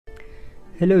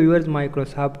Hello viewers,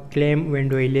 Microsoft claimed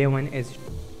Windows 11 is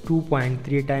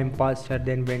 2.3 times faster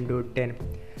than Windows 10.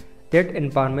 That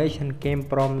information came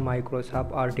from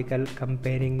Microsoft article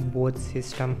comparing both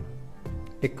systems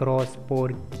across 4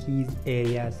 key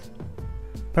areas.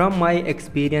 From my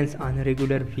experience on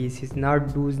regular PCs,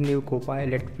 not those new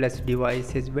Copilot Plus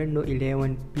devices, Windows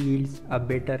 11 feels a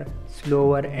better,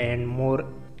 slower and more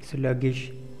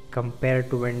sluggish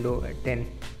compared to Windows 10.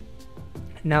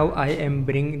 Now I am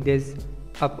bringing this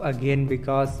up again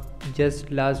because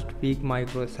just last week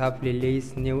Microsoft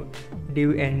released new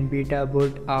dev and beta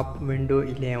boot of Windows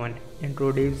 11,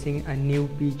 introducing a new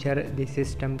feature. The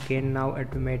system can now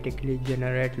automatically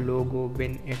generate logo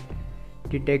when it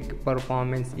detects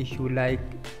performance issue like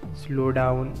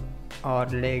slowdown or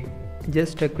lag.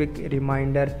 Just a quick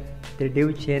reminder, the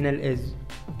dev channel is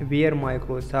where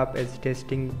Microsoft is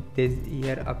testing this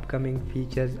year upcoming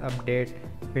features update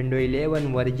Windows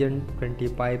 11 version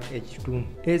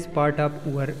 25H2. As part of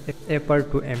our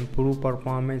effort to improve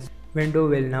performance, Windows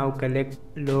will now collect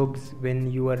logs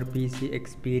when your PC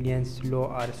experiences slow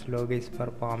or sluggish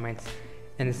performance.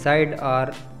 Inside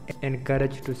are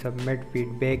encouraged to submit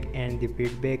feedback, and the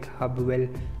feedback hub will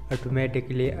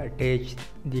automatically attach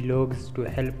the logs to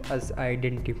help us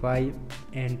identify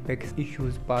and fix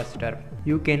issues faster.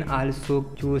 You can also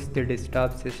choose the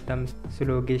desktop system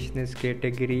sluggishness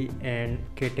category in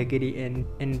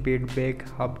feedback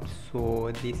hub,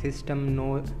 so the system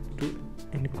knows to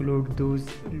include those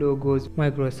logos.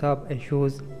 Microsoft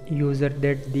assures users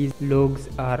that these logs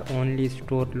are only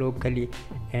stored locally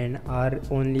and are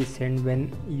only sent when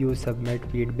you submit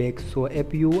feedback. So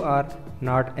if you are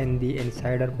not in the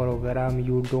insider program,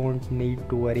 you don't need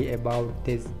to worry about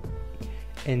this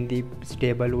in the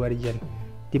stable version.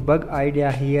 The bug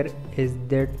idea here is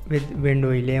that with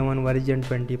Windows 11 version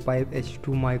 25H2,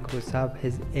 Microsoft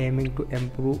is aiming to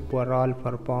improve overall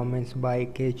performance by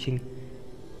catching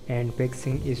and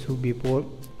fixing issue before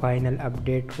final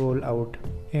update rollout.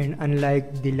 And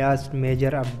unlike the last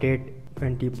major update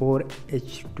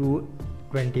 24H2,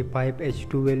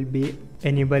 25H2 will be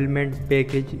enablement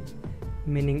package,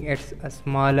 meaning it's a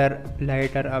smaller,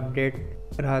 lighter update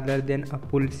rather than a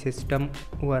full system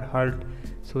overhaul.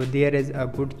 So there is a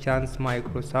good chance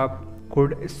Microsoft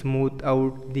could smooth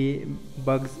out the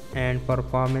bugs and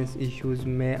performance issues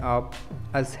many of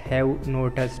us have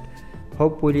noticed.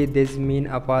 Hopefully this means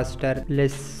a faster,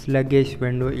 less sluggish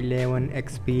Windows 11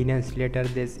 experience later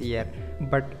this year.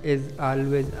 But as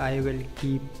always, I will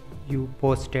keep you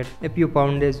posted. If you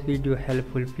found this video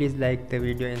helpful, please like the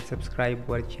video and subscribe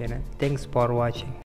our channel. Thanks for watching.